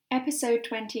Episode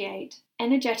 28,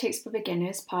 Energetics for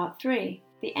Beginners, Part 3,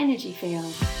 The Energy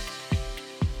Field.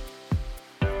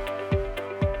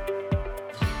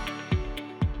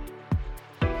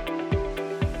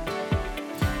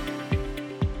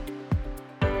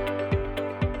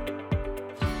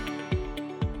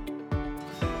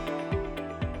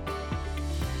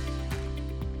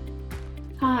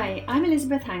 Hi, I'm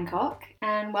Elizabeth Hancock,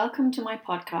 and welcome to my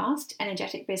podcast,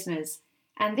 Energetic Business.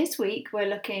 And this week we're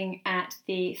looking at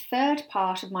the third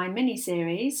part of my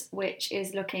mini-series, which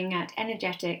is looking at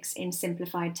energetics in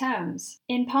simplified terms.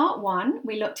 In part 1,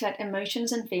 we looked at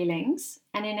emotions and feelings,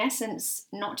 and in essence,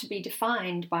 not to be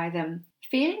defined by them.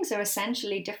 Feelings are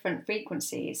essentially different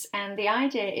frequencies, and the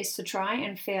idea is to try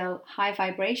and feel high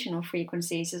vibrational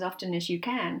frequencies as often as you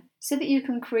can, so that you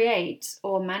can create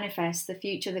or manifest the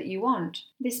future that you want.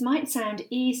 This might sound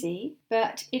easy,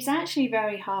 but it's actually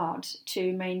very hard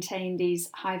to maintain these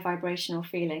high vibrational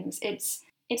feelings.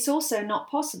 It's also not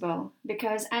possible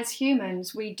because as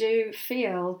humans, we do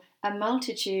feel a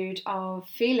multitude of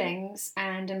feelings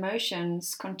and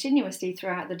emotions continuously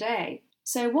throughout the day.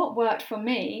 So what worked for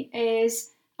me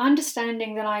is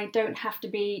understanding that I don't have to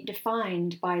be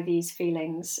defined by these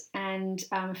feelings, and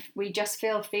we just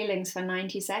feel feelings for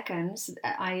 90 seconds.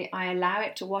 I allow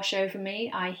it to wash over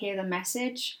me, I hear the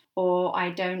message, or I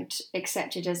don't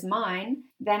accept it as mine,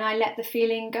 then I let the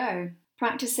feeling go.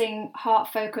 Practicing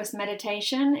heart-focused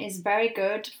meditation is very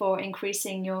good for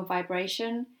increasing your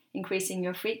vibration, increasing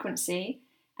your frequency,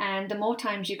 and the more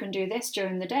times you can do this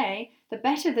during the day, the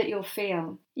better that you'll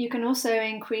feel. You can also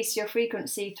increase your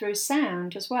frequency through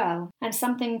sound as well. And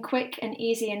something quick and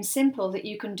easy and simple that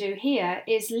you can do here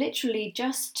is literally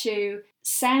just to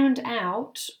sound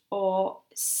out or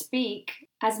speak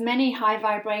as many high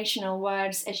vibrational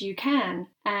words as you can.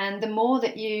 And the more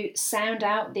that you sound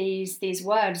out these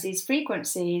words, these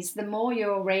frequencies, the more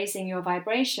you're raising your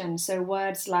vibration. So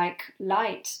words like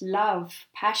light, love,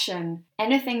 passion,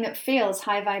 anything that feels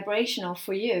high vibrational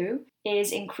for you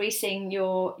is increasing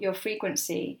your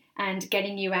frequency and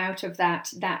getting you out of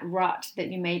that rut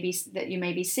that you may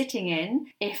be sitting in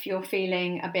if you're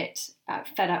feeling a bit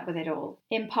fed up with it all.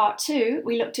 In part 2,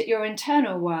 we looked at your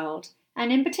internal world, and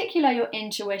in particular your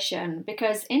intuition,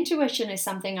 because intuition is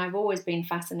something I've always been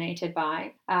fascinated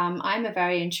by. I'm a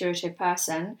very intuitive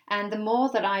person, and the more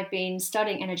that I've been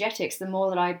studying energetics, the more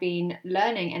that I've been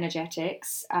learning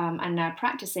energetics and now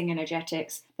practicing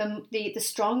energetics, the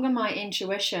stronger my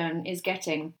intuition is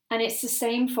getting. And it's the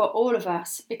same for all of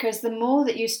us, because the more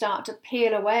that you start to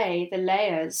peel away the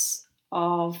layers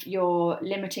of your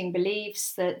limiting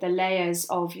beliefs, the layers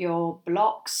of your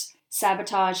blocks,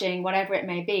 sabotaging, whatever it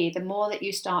may be, the more that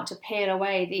you start to peel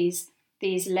away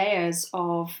these layers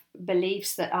of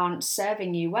beliefs that aren't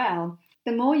serving you well,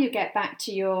 the more you get back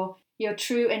to your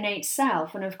true innate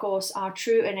self. And of course, our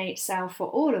true innate self for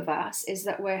all of us is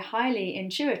that we're highly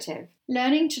intuitive.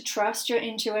 Learning to trust your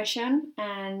intuition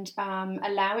and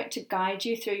allow it to guide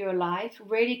you through your life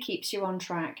really keeps you on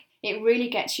track. It really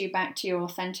gets you back to your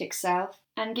authentic self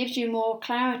and gives you more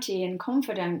clarity and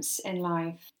confidence in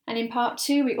life. And in part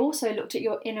 2, we also looked at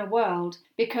your inner world,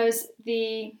 because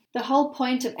the whole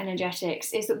point of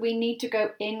energetics is that we need to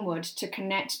go inward to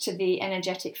connect to the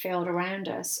energetic field around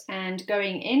us. And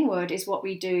going inward is what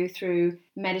we do through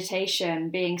meditation,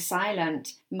 being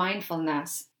silent,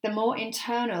 mindfulness. The more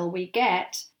internal we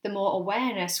get, the more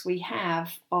awareness we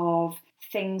have of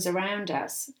things around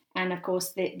us. And of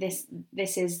course, this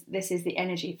is the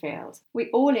energy field. We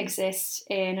all exist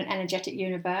in an energetic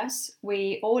universe.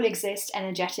 We all exist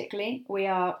energetically. We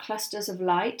are clusters of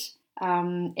light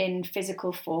in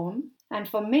physical form. And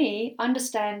for me,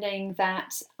 understanding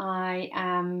that I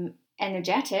am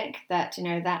energetic, that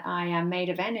I am made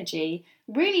of energy,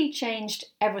 really changed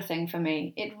everything for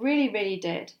me. It really, really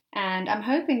did. And I'm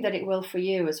hoping that it will for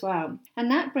you as well. And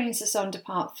that brings us on to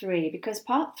part 3, because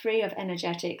part 3 of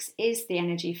energetics is the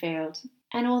energy field.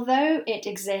 And although it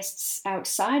exists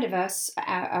outside of us,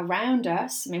 around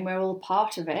us, we're all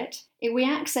part of it, we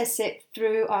access it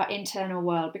through our internal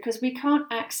world, because we can't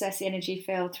access the energy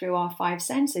field through our 5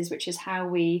 senses, which is how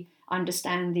we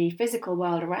understand the physical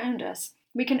world around us.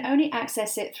 We can only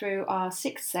access it through our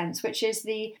 6th sense, which is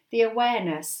the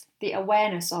awareness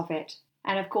of it.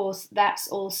 And of course, that's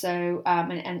also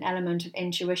an element of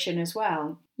intuition as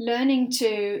well. Learning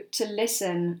to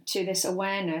listen to this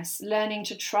awareness, learning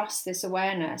to trust this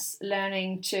awareness,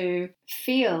 learning to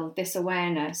feel this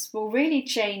awareness will really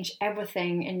change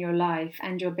everything in your life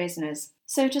and your business.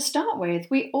 So to start with,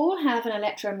 we all have an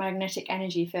electromagnetic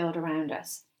energy field around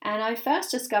us. And I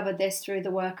first discovered this through the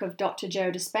work of Dr.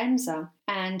 Joe Dispenza,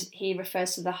 and he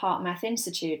refers to the HeartMath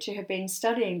Institute, who have been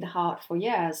studying the heart for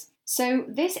years. So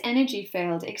this energy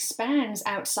field expands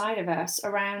outside of us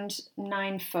around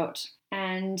 9 foot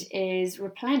and is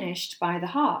replenished by the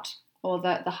heart, or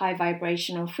the high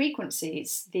vibrational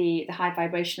frequencies, the high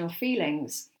vibrational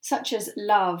feelings, such as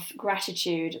love,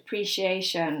 gratitude,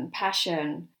 appreciation,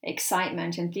 passion,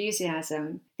 excitement,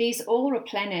 enthusiasm. These all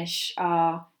replenish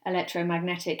our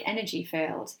electromagnetic energy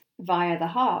field via the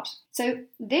heart. So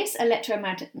this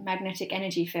electromagnetic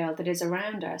energy field that is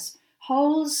around us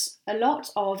holds a lot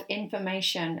of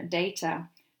information, data,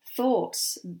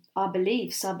 thoughts, our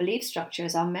belief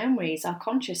structures, our memories, our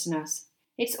consciousness.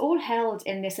 It's all held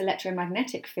in this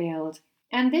electromagnetic field.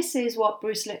 And this is what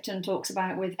Bruce Lipton talks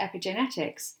about with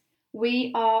epigenetics.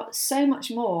 We are so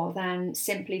much more than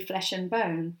simply flesh and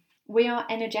bone. We are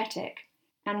energetic.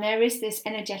 And there is this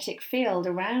energetic field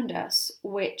around us,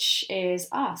 which is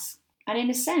us. And in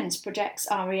a sense, projects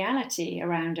our reality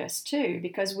around us too,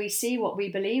 because we see what we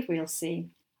believe we'll see.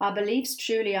 Our beliefs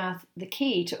truly are the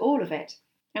key to all of it.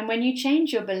 And when you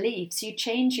change your beliefs, you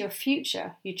change your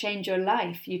future, you change your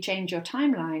life, you change your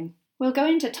timeline. We'll go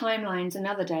into timelines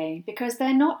another day because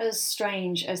they're not as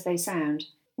strange as they sound.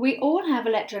 We all have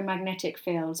electromagnetic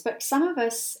fields, but some of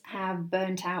us have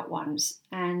burnt out ones,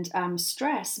 and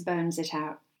stress burns it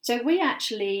out. So we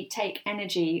actually take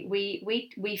energy,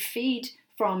 we feed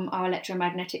from our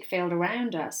electromagnetic field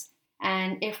around us.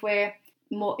 And if we're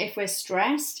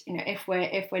stressed, if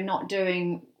we're not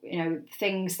doing,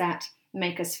 things that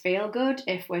make us feel good,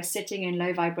 if we're sitting in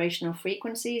low vibrational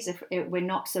frequencies, if we're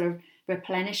not sort of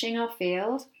replenishing our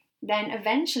field, then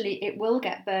eventually it will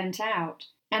get burnt out.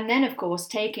 And then, of course,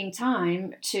 taking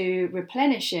time to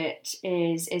replenish it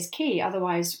is key.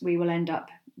 Otherwise, we will end up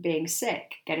being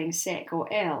sick, getting sick or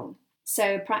ill.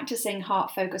 So practicing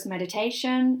heart-focused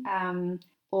meditation,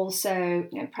 also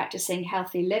practicing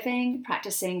healthy living,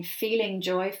 practicing feeling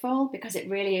joyful, because it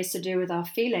really is to do with our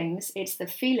feelings. It's the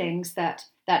feelings that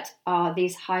are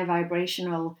these high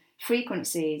vibrational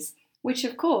frequencies, which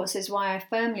of course is why I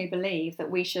firmly believe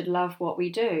that we should love what we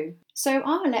do. So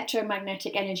our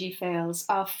electromagnetic energy fields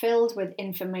are filled with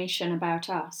information about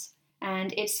us,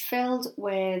 and it's filled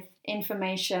with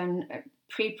information,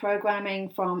 pre-programming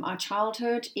from our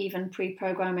childhood, even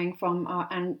pre-programming from our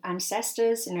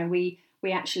ancestors.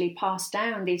 We actually pass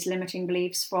down these limiting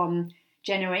beliefs from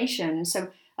generations. So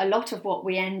a lot of what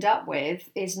we end up with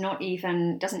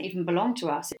doesn't even belong to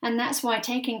us. And that's why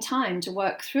taking time to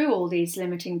work through all these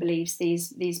limiting beliefs,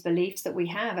 these beliefs that we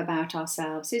have about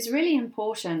ourselves, is really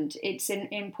important. It's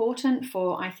important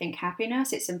for, I think,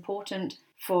 happiness. It's important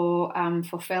for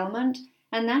fulfillment.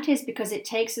 And that is because it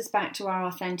takes us back to our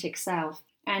authentic self.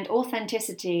 And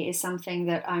authenticity is something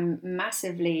that I'm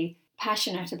massively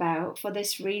passionate about for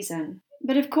this reason.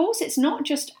 But of course, it's not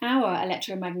just our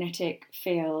electromagnetic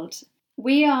field.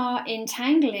 We are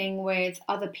entangling with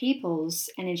other people's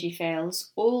energy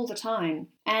fields all the time.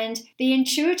 And the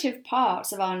intuitive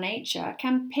parts of our nature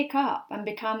can pick up and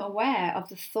become aware of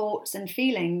the thoughts and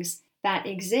feelings that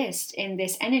exist in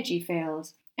this energy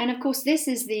field. And of course, this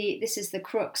is the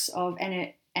crux of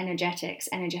energetics,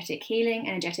 energetic healing,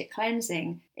 energetic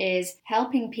cleansing, is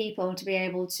helping people to be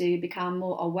able to become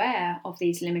more aware of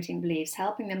these limiting beliefs,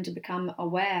 helping them to become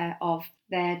aware of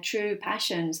their true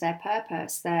passions, their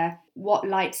purpose, what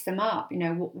lights them up,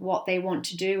 what they want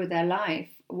to do with their life,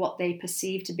 what they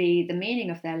perceive to be the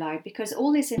meaning of their life, because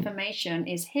all this information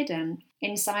is hidden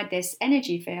inside this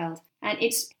energy field, and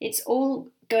it's all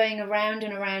going around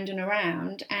and around and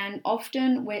around, and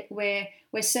often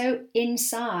we're so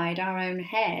inside our own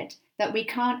head that we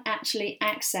can't actually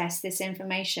access this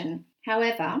information.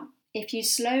 However, if you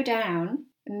slow down,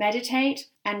 meditate,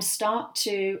 and start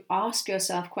to ask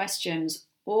yourself questions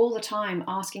all the time,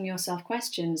 asking yourself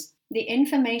questions, the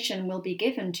information will be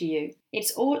given to you.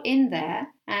 It's all in there,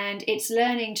 and it's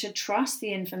learning to trust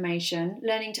the information,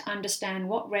 learning to understand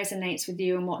what resonates with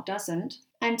you and what doesn't,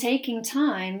 and taking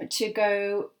time to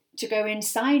go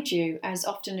inside you as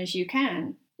often as you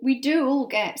can. We do all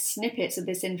get snippets of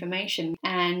this information,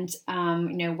 and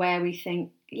where we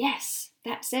think, yes,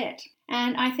 that's it.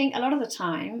 And I think a lot of the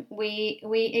time we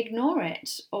ignore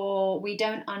it, or we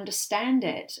don't understand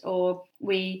it, or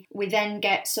we then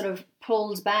get sort of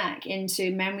pulled back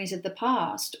into memories of the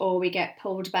past, or we get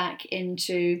pulled back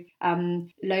into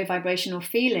low vibrational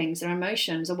feelings or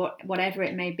emotions, or whatever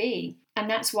it may be. And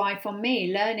that's why, for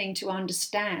me, learning to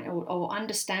understand or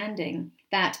understanding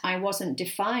that I wasn't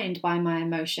defined by my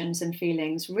emotions and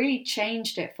feelings really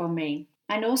changed it for me.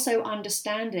 And also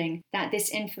understanding that this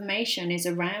information is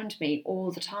around me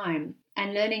all the time,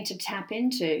 and learning to tap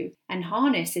into and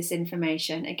harness this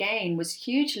information, again, was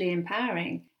hugely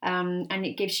empowering. And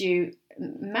it gives you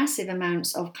massive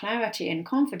amounts of clarity and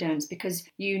confidence, because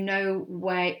you know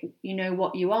what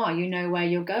you are, you know where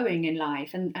you're going in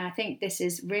life. And I think this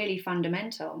is really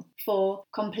fundamental. For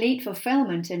complete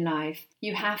fulfillment in life,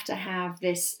 you have to have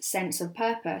this sense of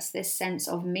purpose, this sense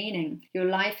of meaning. Your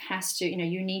life has to,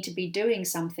 you need to be doing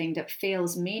something that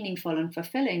feels meaningful and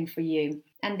fulfilling for you.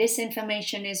 And this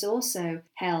information is also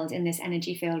held in this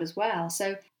energy field as well.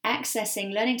 So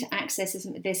learning to access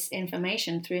this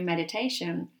information through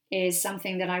meditation is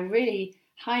something that I really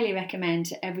highly recommend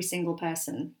to every single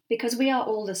person, because we are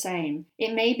all the same.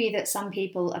 It may be that some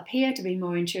people appear to be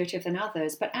more intuitive than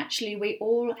others, but actually we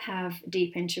all have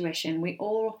deep intuition, we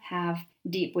all have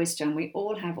deep wisdom, we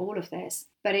all have all of this.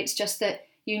 But it's just that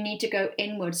you need to go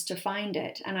inwards to find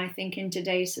it. And I think in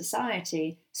today's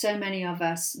society, so many of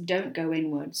us don't go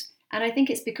inwards. And I think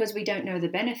it's because we don't know the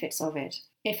benefits of it.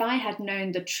 If I had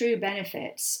known the true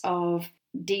benefits of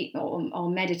deep or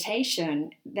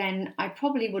meditation, then I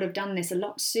probably would have done this a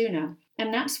lot sooner.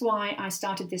 And that's why I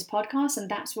started this podcast, and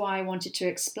that's why I wanted to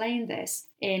explain this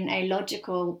in a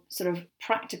logical, sort of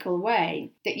practical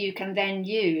way that you can then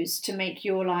use to make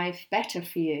your life better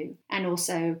for you. And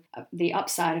also the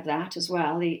upside of that as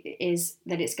well is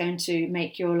that it's going to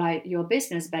make your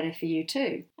business better for you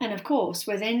too. And of course,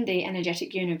 within the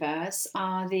energetic universe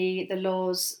are the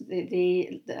laws,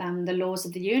 the laws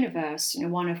of the universe,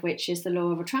 one of which is the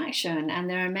law of attraction. And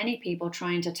there are many people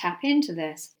trying to tap into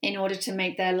this in order to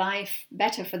make their life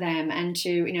better for them and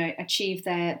to achieve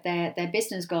their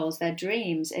business goals, their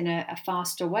dreams in a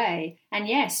faster way. And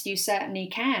yes, you certainly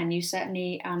can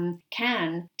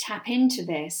can tap into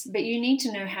this, but you need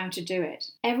to know how to do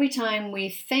it. Every time we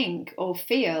think or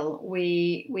feel,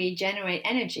 we generate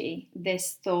energy.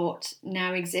 This thought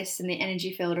now exists in the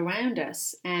energy field around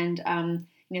us, and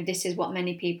this is what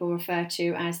many people refer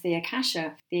to as the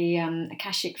Akasha, the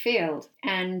Akashic field,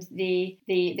 and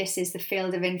this is the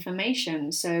field of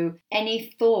information. So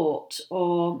any thought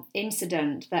or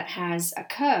incident that has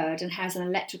occurred and has an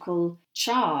electrical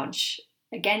charge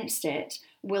against it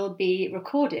will be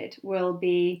recorded,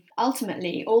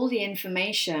 ultimately all the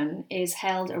information is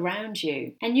held around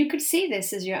you. And you could see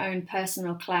this as your own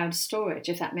personal cloud storage,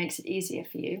 if that makes it easier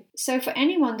for you. So for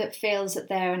anyone that feels that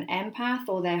they're an empath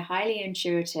or they're highly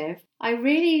intuitive, I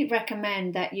really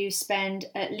recommend that you spend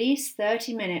at least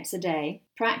 30 minutes a day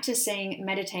practicing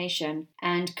meditation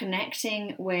and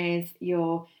connecting with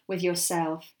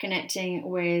yourself, connecting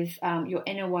with your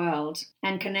inner world,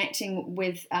 and connecting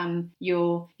with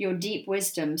your deep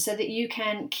wisdom, so that you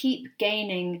can keep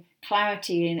gaining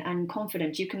clarity and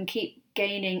confidence. You can keep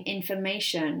gaining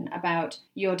information about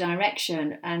your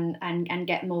direction and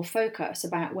get more focus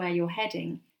about where you're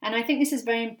heading. And I think this is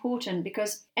very important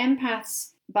because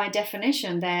empaths, by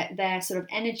definition, they're sort of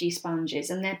energy sponges,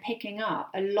 and they're picking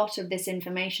up a lot of this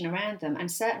information around them. And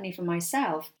certainly for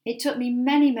myself, it took me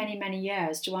many, many, many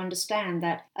years to understand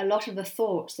that a lot of the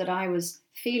thoughts that I was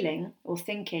feeling or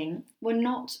thinking were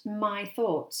not my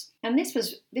thoughts. And this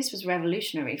was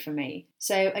revolutionary for me.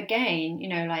 So again,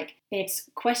 it's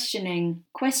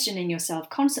questioning yourself,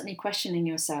 constantly questioning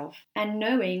yourself, and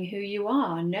knowing who you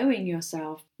are, knowing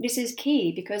yourself. This is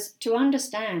key, because to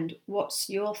understand what's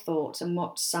your thoughts and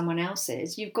what's someone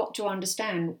else's, you've got to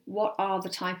understand what are the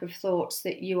type of thoughts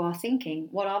that you are thinking.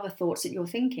 What are the thoughts that you're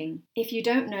thinking? If you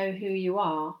don't know who you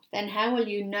are, then how will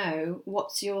you know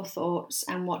what's your thoughts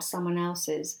and what's someone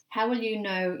else's? How will you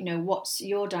know, what's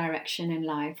your direction in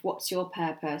life? What's your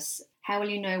purpose? How will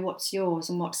you know what's yours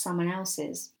and what's someone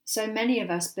else's? So many of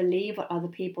us believe what other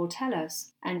people tell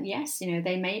us. And yes,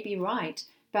 they may be right,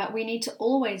 but we need to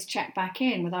always check back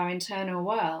in with our internal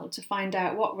world to find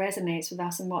out what resonates with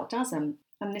us and what doesn't.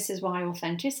 And this is why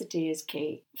authenticity is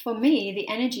key. For me, the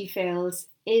energy fields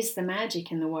is the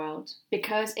magic in the world,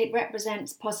 because it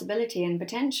represents possibility and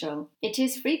potential. It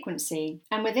is frequency,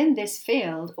 and within this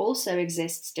field also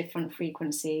exists different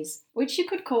frequencies, which you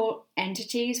could call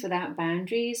entities without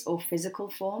boundaries or physical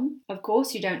form. Of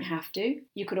course, you don't have to.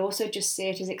 You could also just see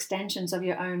it as extensions of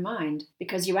your own mind,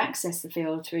 because you access the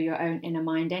field through your own inner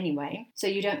mind anyway, so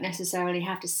you don't necessarily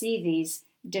have to see these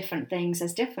different things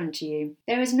as different to you.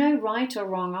 There is no right or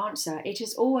wrong answer. It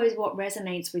is always what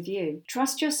resonates with you.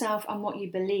 Trust yourself and what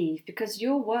you believe, because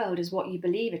your world is what you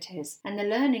believe it is. And the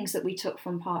learnings that we took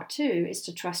from part 2 is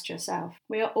to trust yourself.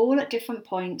 We are all at different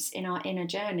points in our inner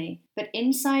journey, but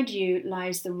inside you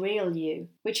lies the real you,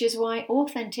 which is why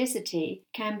authenticity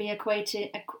can be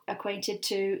equated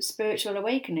to spiritual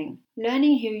awakening.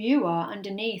 Learning who you are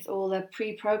underneath all the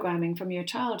pre-programming from your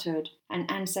childhood and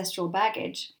ancestral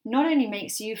baggage not only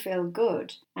makes you feel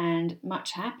good and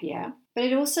much happier, but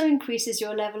it also increases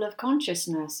your level of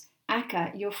consciousness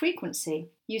ACA, your frequency.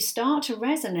 You start to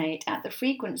resonate at the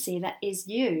frequency that is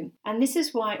you. And this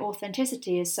is why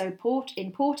authenticity is so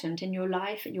important in your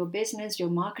life, your business, your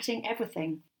marketing,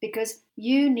 everything. Because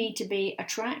you need to be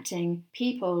attracting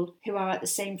people who are at the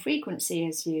same frequency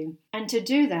as you. And to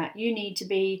do that, you need to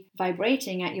be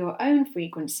vibrating at your own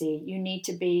frequency. You need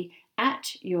to be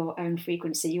at your own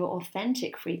frequency, your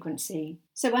authentic frequency.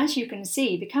 So as you can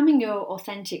see, becoming your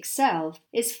authentic self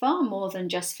is far more than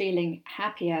just feeling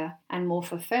happier and more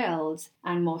fulfilled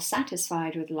and more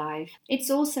satisfied with life. It's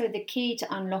also the key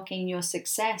to unlocking your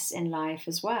success in life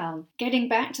as well. Getting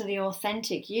back to the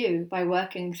authentic you by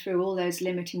working through all those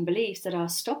limiting beliefs that are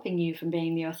stopping you from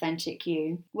being the authentic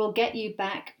you will get you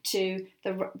back to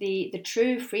the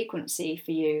true frequency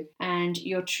for you and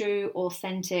your true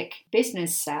authentic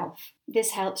business self.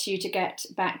 This helps you to get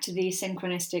back to the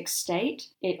synchronistic state.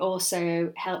 It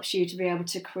also helps you to be able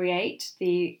to create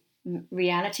the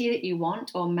reality that you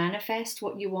want or manifest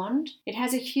what you want. It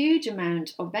has a huge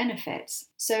amount of benefits.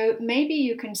 So maybe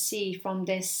you can see from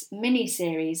this mini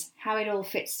series how it all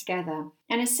fits together.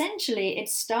 And essentially it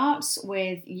starts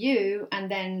with you and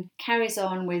then carries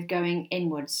on with going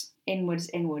inwards.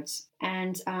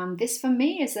 And this for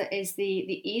me is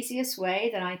the easiest way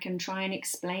that I can try and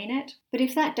explain it. But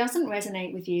if that doesn't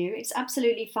resonate with you, it's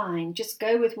absolutely fine. Just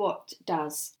go with what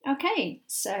does. Okay,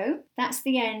 so that's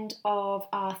the end of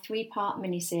our 3-part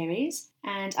mini-series.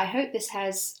 And I hope this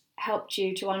has helped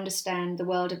you to understand the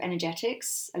world of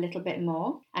energetics a little bit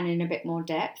more and in a bit more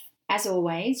depth. As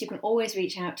always, you can always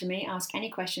reach out to me, ask any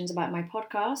questions about my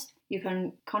podcast. You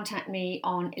can contact me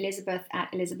on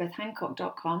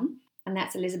elizabeth@elizabethhancock.com, and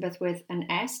that's Elizabeth with an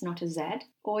S, not a Z.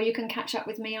 Or you can catch up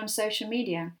with me on social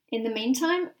media. In the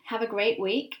meantime, have a great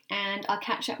week, and I'll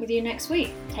catch up with you next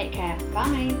week. Take care.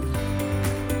 Bye.